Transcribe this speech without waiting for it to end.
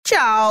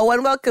Ciao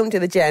and welcome to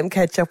the Jam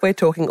Catch-Up. We're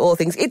talking all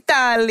things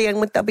Italian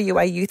with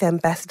WA Youth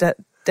Ambassador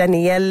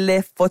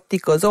Daniele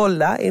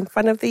Foti-Cuzzola in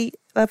front of the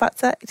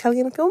Lavazza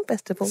Italian Film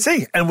Festival.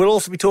 See, and we'll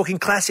also be talking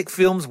classic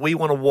films we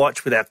want to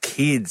watch with our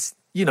kids.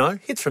 You know,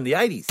 hits from the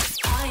 80s.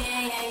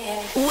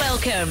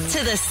 Welcome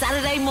to the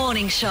Saturday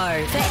morning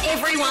show for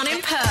everyone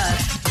in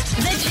Perth.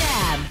 The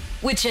Jam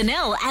with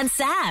Janelle and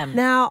Sam.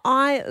 Now,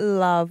 I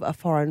love a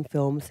foreign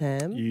film,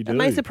 Sam. You do. It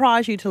may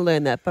surprise you to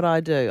learn that, but I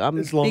do. I'm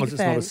As long big as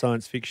it's fan. not a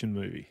science fiction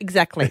movie.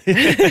 Exactly.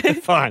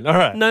 Fine, all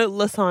right. No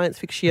La Science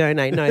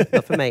Fictione, no,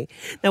 not for me.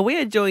 Now, we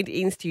are joined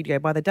in studio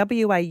by the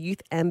WA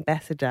Youth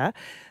Ambassador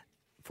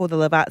for the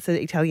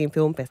Lavazza Italian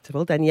Film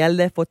Festival,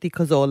 Daniele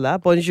Foti-Cuzzola.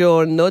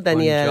 Buongiorno,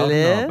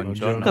 Daniele.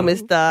 Buongiorno. Come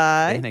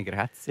stai? Bene,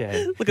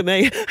 grazie. Look at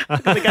me. Look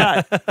at the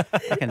guy.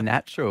 Like a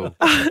natural,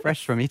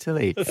 fresh from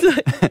Italy.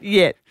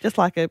 Yeah, just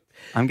like a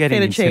I'm getting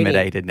fettuccine.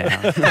 intimidated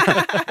now.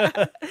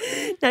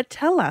 Now,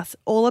 tell us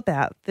all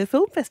about the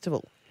film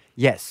festival.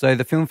 Yes, so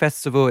the film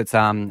festival, it's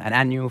an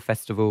annual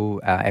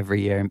festival.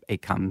 Every year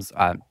it comes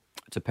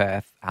to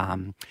Perth.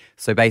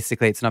 So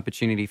basically it's an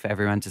opportunity for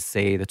everyone to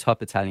see the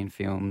top Italian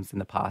films in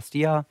the past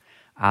year.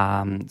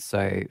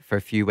 So for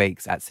a few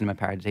weeks at Cinema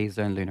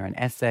Paradiso in Luna and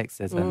Essex,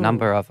 there's a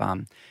number of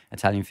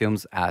Italian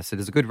films. So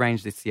there's a good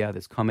range this year.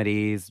 There's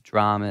comedies,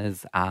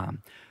 dramas.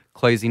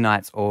 Closing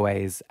night's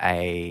always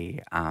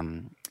a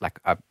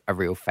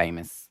real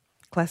famous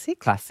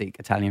Classic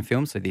Italian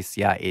film. So this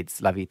year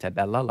it's La Vita è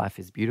Bella, Life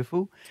is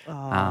Beautiful,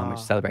 which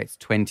celebrates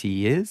 20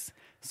 years.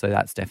 So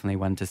that's definitely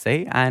one to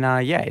see. And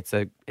it's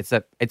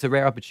a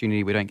rare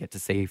opportunity. We don't get to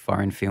see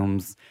foreign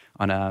films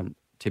on a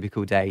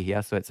typical day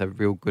here. So it's a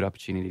real good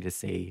opportunity to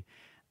see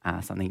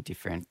something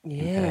different.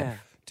 Yeah.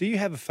 Do you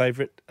have a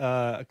favourite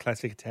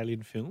classic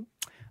Italian film?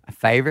 A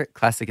favourite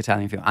classic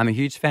Italian film. I'm a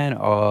huge fan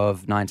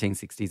of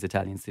 1960s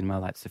Italian cinema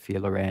like Sofia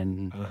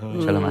Loren,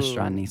 Cello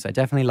Mastrani. So I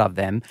definitely love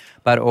them.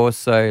 But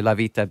also La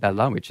Vita è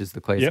Bella, which is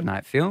the closing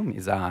night film,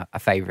 is a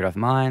favourite of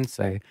mine.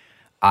 So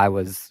I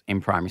was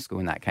in primary school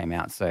when that came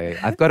out. So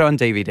I've got it on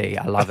DVD.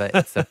 I love it.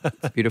 It's a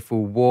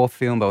beautiful war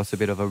film, but also a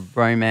bit of a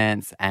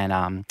romance. And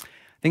I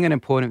think an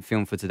important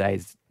film for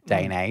today's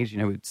day and age,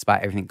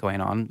 despite everything going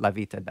on, La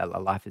Vita è Bella,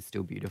 Life is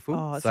Still Beautiful.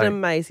 Oh, it's an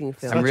amazing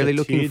film. I'm really a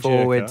looking tearjerker.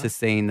 forward to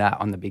seeing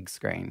that on the big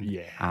screen.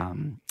 Yeah.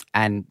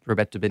 And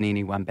Roberto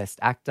Benigni won Best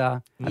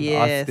Actor at the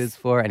Yes. Oscars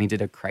for it, and he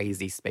did a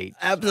crazy speech.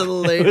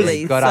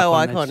 Absolutely. Got So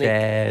up on iconic. the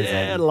chairs. Yeah,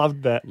 I and-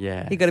 loved that.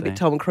 yeah. He got a bit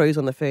Tom Cruise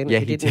on the phone. Yeah,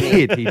 he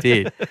did. He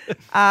did.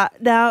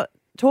 Now,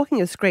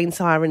 talking of screen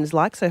sirens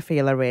like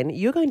Sofia Loren,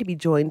 you're going to be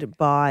joined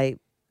by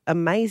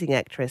amazing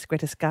actress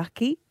Greta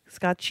Scacchi.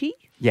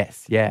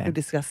 Yes, yeah. We'll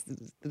discuss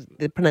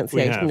the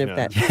pronunciation We of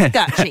have, that.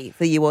 Scacchi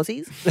for you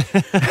Aussies.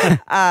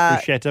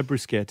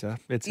 Bruschetta.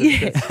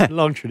 It's a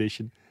long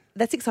tradition.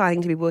 That's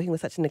exciting to be working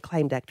with such an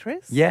acclaimed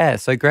actress. Yeah,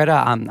 so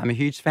Greta, I'm a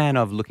huge fan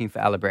of Looking for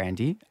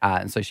Alibrandi,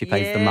 and so she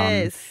plays the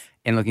mum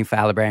in Looking for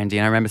Alibrandi,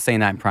 and I remember seeing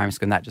that in primary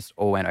school, and that just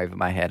all went over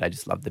my head. I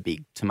just love the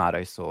big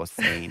tomato sauce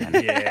scene, and,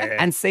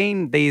 and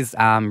seeing these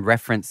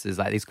references,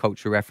 like these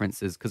cultural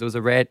references, because it was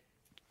a rare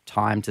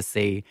time to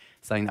see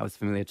something that was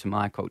familiar to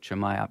my culture,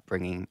 my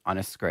upbringing on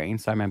a screen.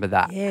 So I remember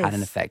that had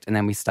an effect. And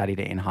then we studied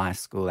it in high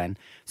school. And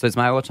so it's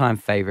my all-time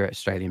favourite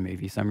Australian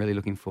movie. So I'm really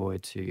looking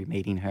forward to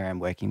meeting her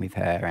and working with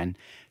her. And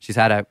she's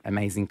had an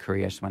amazing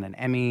career. She's won an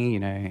Emmy,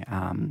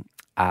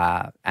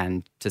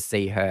 and to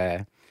see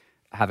her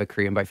have a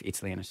career in both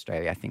Italy and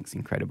Australia, I think is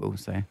incredible.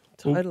 So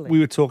Totally. We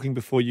were talking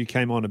before you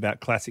came on about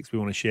classics we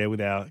want to share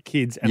with our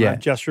kids. And Yeah. I've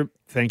just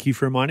thank you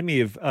for reminding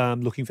me of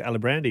Looking for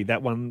Alibrandi.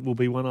 That one will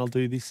be one I'll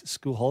do this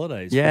school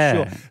holidays.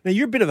 Yeah. For sure. Now,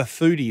 you're a bit of a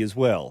foodie as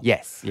well.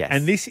 yes.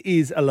 And this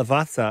is a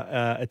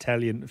Lavazza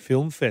Italian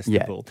Film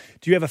Festival.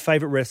 Do you have a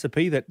favourite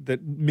recipe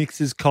that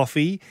mixes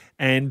coffee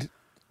and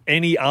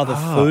any other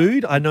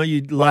food? I know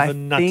you love a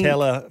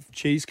Nutella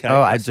cheesecake.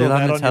 Oh, I saw do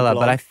love that on your Nutella, but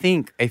blog. I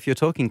think if you're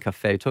talking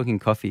coffee,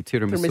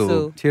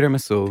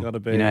 tiramisu, Gotta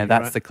be, that's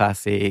right. the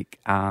classic.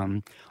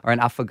 Or an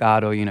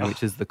affogato,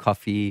 which is the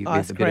coffee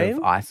Ice with a bit of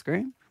cream? ice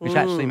cream, which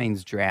actually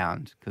means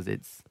drowned, because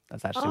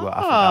that's actually what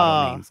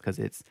affogato means, because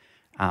it's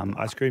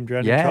Ice cream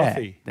drowned in yeah.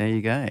 coffee. There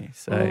you go.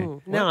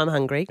 So Now I'm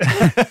hungry.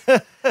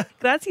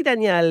 Grazie,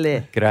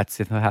 Daniele.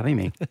 grazie for having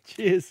me.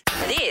 Cheers.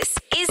 This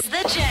is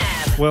The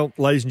Jam. Well,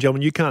 ladies and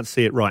gentlemen, you can't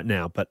see it right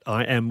now, but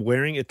I am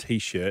wearing a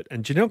T-shirt.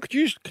 And Janelle,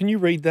 can you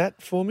read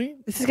that for me?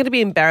 This is going to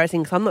be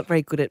embarrassing because I'm not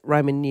very good at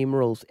Roman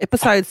numerals.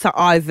 Episode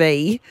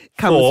IV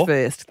comes 4.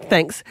 first.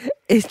 Thanks.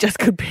 It's just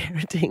good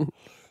parenting.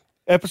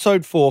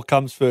 Episode 4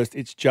 comes first.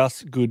 It's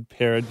just good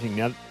parenting.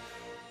 Now,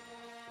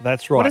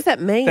 that's right. What does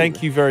that mean?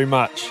 Thank you very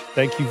much.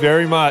 Thank you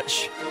very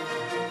much.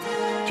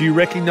 Do you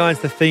recognise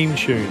the theme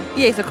tune?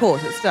 Yes, of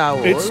course. It's Star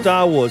Wars. It's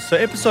Star Wars. So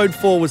episode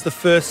 4 was the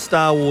first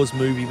Star Wars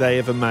movie they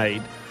ever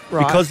made.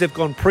 Right. Because they've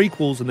gone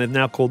prequels and they've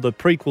now called the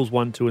prequels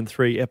 1, 2 and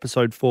 3.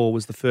 Episode 4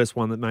 was the first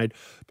one that made,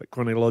 but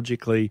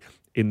chronologically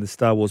in the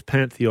Star Wars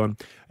pantheon.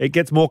 It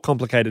gets more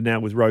complicated now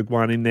with Rogue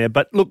One in there.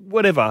 But look,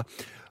 whatever.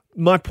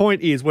 My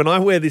point is, when I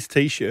wear this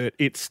T-shirt,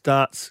 it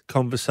starts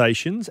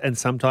conversations and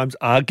sometimes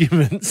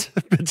arguments,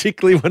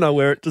 particularly when I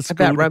wear it to school.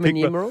 About Roman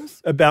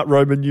numerals? About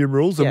Roman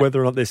numerals and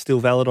whether or not they're still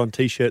valid on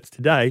T-shirts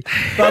today.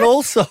 But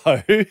also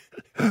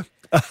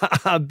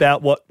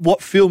about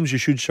what films you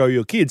should show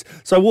your kids.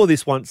 So I wore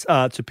this once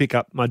to pick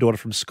up my daughter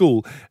from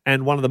school,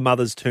 and one of the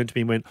mothers turned to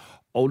me and went,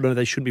 "Oh, no,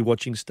 they shouldn't be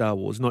watching Star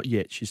Wars. Not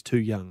yet. She's too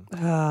young."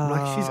 I'm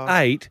like, she's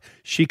 8.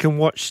 She can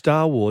watch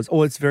Star Wars.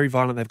 Oh, it's very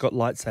violent. They've got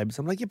lightsabers.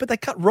 I'm like, yeah, but they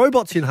cut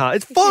robots in half.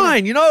 It's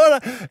fine, you know.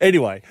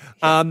 Anyway,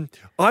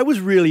 I was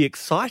really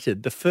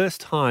excited the first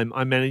time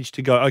I managed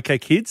to go, okay,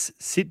 kids,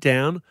 sit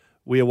down.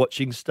 We are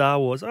watching Star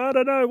Wars. I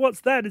don't know.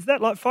 What's that? Is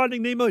that like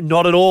Finding Nemo?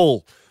 Not at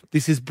all.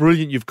 This is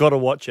brilliant. You've got to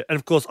watch it. And,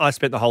 of course, I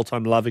spent the whole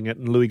time loving it,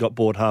 and Louie got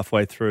bored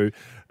halfway through,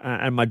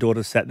 and my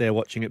daughter sat there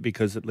watching it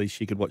because at least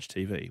she could watch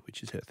TV,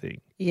 which is her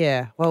thing.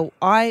 Yeah. Well,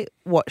 I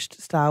watched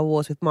Star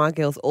Wars with my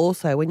girls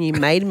also when you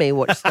made me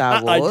watch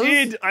Star Wars. I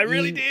did. I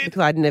really did.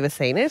 Because I'd never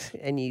seen it,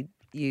 and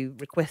you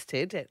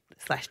requested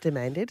 /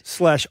 demanded.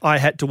 / I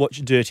had to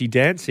watch Dirty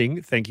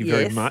Dancing. Thank you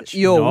very much.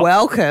 You're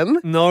welcome.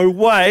 No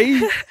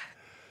way.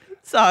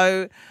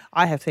 So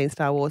I have seen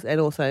Star Wars,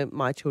 and also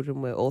my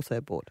children were also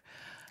bored.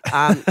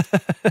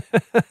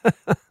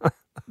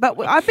 But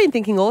I've been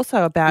thinking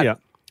also about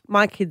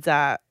my kids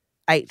are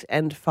 8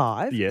 and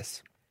 5.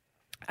 Yes.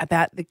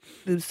 About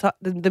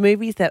the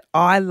movies that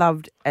I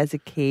loved as a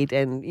kid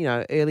and, you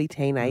know, early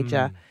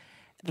teenager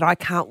that I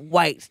can't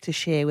wait to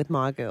share with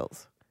my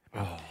girls.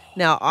 Oh.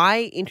 Now,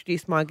 I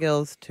introduced my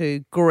girls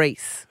to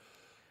Grease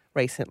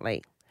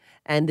recently,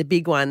 and the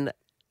big one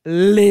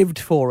lived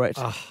for it.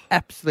 Oh.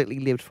 Absolutely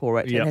lived for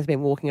it. And has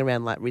been walking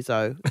around like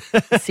Rizzo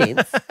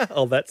since.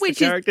 Oh, that's the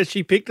character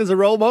she picked as a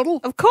role model?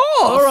 Of course.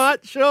 All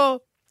right,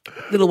 sure.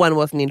 Little one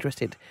wasn't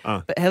interested.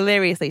 Oh. But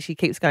hilariously, she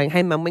keeps going,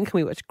 "Hey, Mum, when can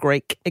we watch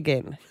Greek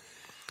again?"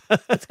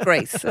 It's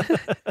Grease.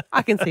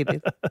 I can see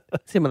the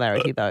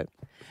similarity, though.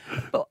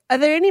 But are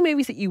there any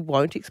movies that you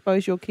won't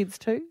expose your kids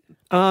to?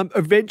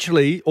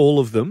 Eventually, all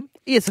of them.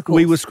 Yes, of course.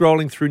 We were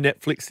scrolling through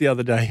Netflix the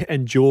other day,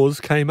 and Jaws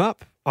came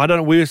up. I don't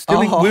know. We were still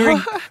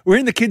we're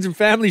in the kids and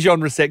family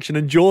genre section,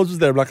 and Jaws was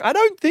there. I'm like, I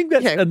don't think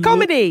that's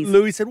comedies.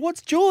 Louis said,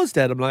 "What's Jaws,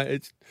 Dad?" I'm like,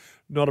 it's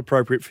not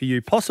appropriate for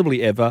you,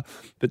 possibly ever,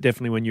 but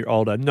definitely when you're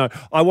older. No,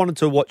 I wanted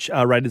to watch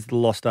Raiders of the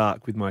Lost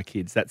Ark with my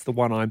kids. That's the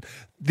one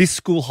this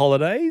school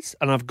holidays,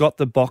 and I've got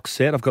the box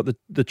set. I've got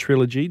the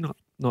trilogy, not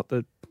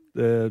the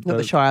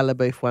Shia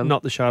LaBeouf one.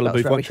 Not the Shia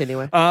LaBeouf one.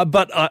 Anyway.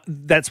 But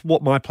that's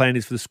what my plan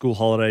is for the school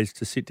holidays,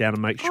 to sit down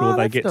and make sure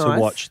they get to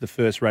watch the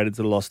first Raiders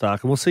of the Lost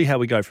Ark. And we'll see how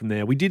we go from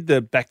there. We did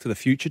the Back to the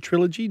Future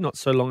trilogy not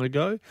so long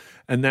ago,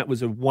 and that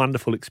was a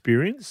wonderful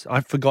experience.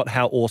 I forgot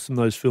how awesome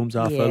those films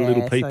are for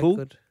little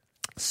people.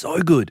 So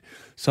good.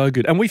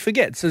 And we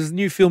forget. So there's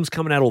new films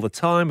coming out all the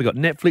time. We've got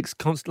Netflix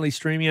constantly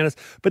streaming at us.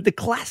 But the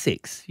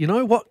classics, you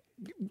know,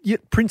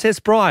 Princess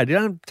Bride, you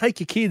know, take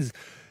your kids.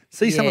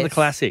 See some of the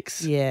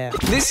classics. Yeah.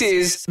 This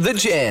is The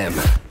Jam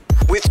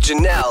with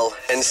Janelle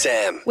and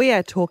Sam. We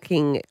are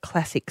talking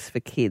classics for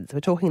kids.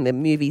 We're talking the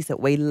movies that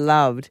we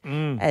loved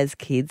as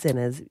kids and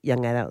as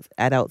young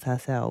adults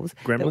ourselves.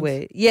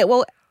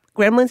 Gremlins?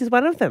 Gremlins is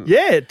one of them.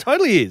 Yeah, it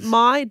totally is.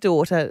 My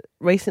daughter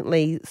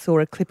recently saw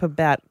a clip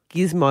about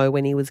Gizmo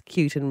when he was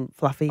cute and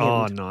fluffy.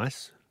 Oh, and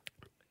nice.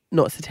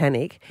 Not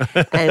satanic.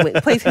 And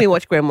went, "Please, can we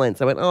watch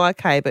Gremlins?" I went, "Oh,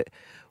 okay, but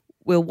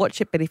we'll watch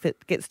it, but if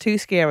it gets too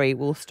scary,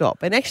 we'll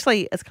stop." And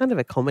actually, it's kind of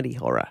a comedy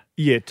horror.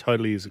 Yeah, it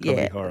totally is a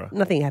comedy horror.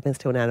 Nothing happens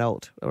to an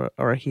adult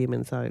or a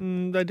human, so...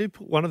 they do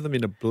put one of them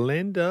in a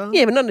blender.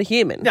 Yeah, but not a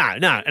human. No,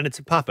 and it's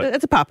a puppet.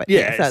 It's a puppet.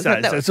 Yeah, so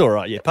it's all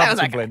right. Yeah,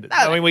 puppets in blenders.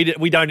 I mean,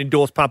 we don't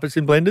endorse puppets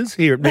in blenders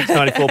here at Mix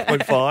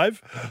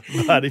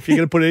 94.5, but if you're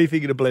going to put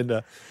anything in a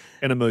blender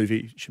in a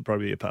movie, it should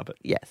probably be a puppet.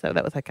 Yeah, so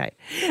that was okay.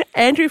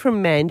 Andrew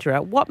from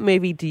Mandurah, what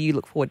movie do you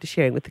look forward to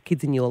sharing with the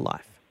kids in your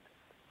life?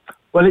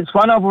 Well, it's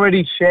one I've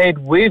already shared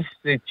with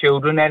the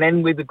children and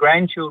then with the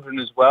grandchildren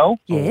as well.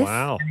 Yes. Oh,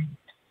 wow.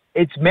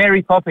 It's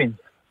Mary Poppins.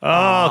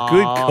 Oh,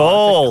 good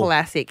call. It's a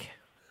classic.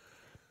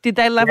 Did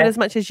they love it as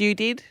much as you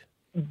did?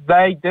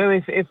 They do,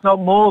 if not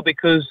more,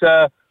 because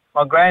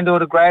my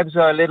granddaughter grabs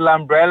her little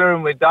umbrella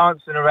and we're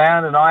dancing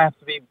around and I have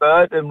to be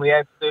Bert and we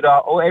have to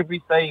do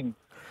every theme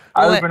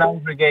over and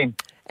over again.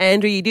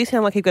 Andrew, you do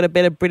sound like you've got a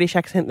better British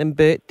accent than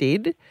Bert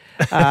did,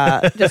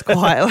 just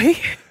quietly.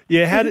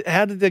 Yeah,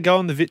 how did they go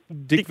on the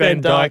Dick Van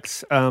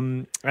Dyke's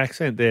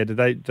accent there? Do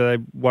they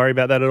worry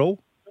about that at all?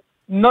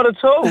 Not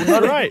at all.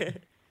 Not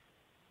right.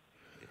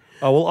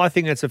 Oh, well, I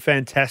think that's a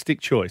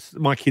fantastic choice.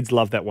 My kids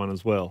love that one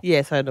as well.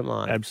 Yeah, so do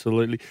mine.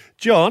 Absolutely.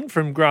 John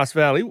from Grass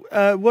Valley,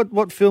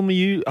 what film are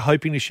you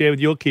hoping to share with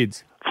your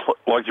kids?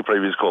 Like your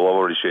previous call, I've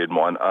already shared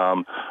mine.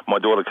 My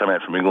daughter came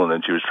out from England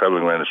and she was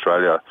travelling around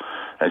Australia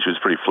and she was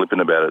pretty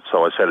flippant about it.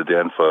 So I sat her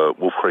down for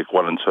Wolf Creek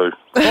 1 and 2.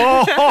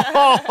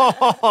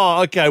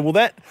 Oh, okay. Well,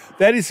 that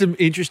is some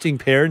interesting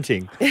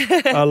parenting.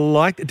 I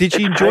like that. Did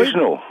she enjoy it?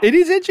 Educational. It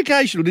is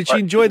educational. Did she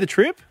enjoy the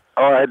trip?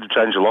 I had to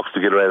change the locks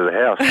to get her out of the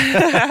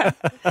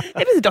house.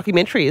 It is a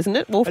documentary, isn't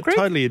it, Wolf Creek?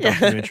 Totally a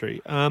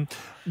documentary.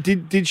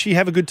 Did she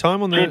have a good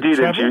time on the She did,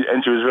 travel?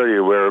 and she was very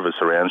aware of us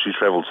around. She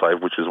travelled safe,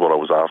 which is what I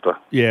was after.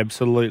 Yeah,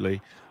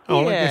 absolutely.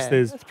 Oh, I guess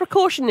there's... It's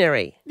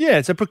precautionary. Yeah,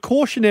 it's a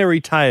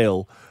precautionary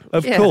tale.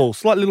 Of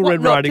course, like Little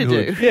Red Riding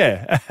Hood.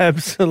 Yeah,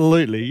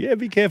 absolutely. Yeah,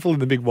 be careful in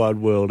the big wide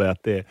world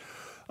out there.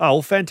 Oh,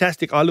 well,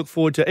 fantastic. I look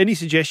forward to any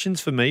suggestions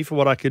for me for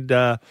what I could...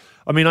 I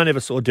never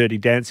saw Dirty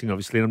Dancing,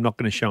 obviously, and I'm not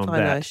going to show them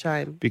that. I know,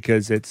 shame.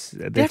 Because they're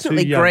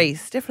definitely too young.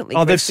 Grease. Definitely Oh,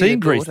 Grease. they've seen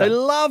Grease. Daughter. They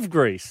love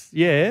Grease.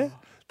 Yeah.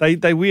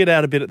 They weird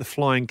out a bit at the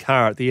flying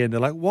car at the end. They're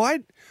like, why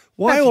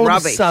That's all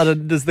rubbish. of a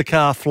sudden does the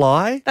car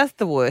fly? That's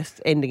the worst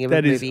ending of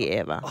a movie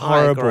ever.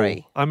 Horrible. I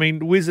agree. I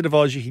mean, Wizard of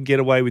Oz, you can get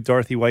away with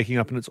Dorothy waking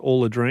up and it's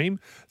all a dream.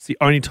 It's the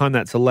only time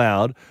that's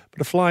allowed. But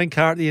a flying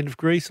car at the end of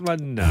Grease, I'm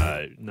like,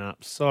 no,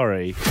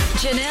 sorry.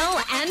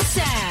 Janelle and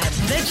Sam,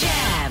 The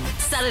Jam.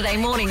 Saturday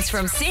mornings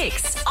from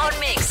 6 on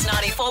Mix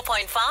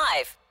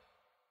 94.5.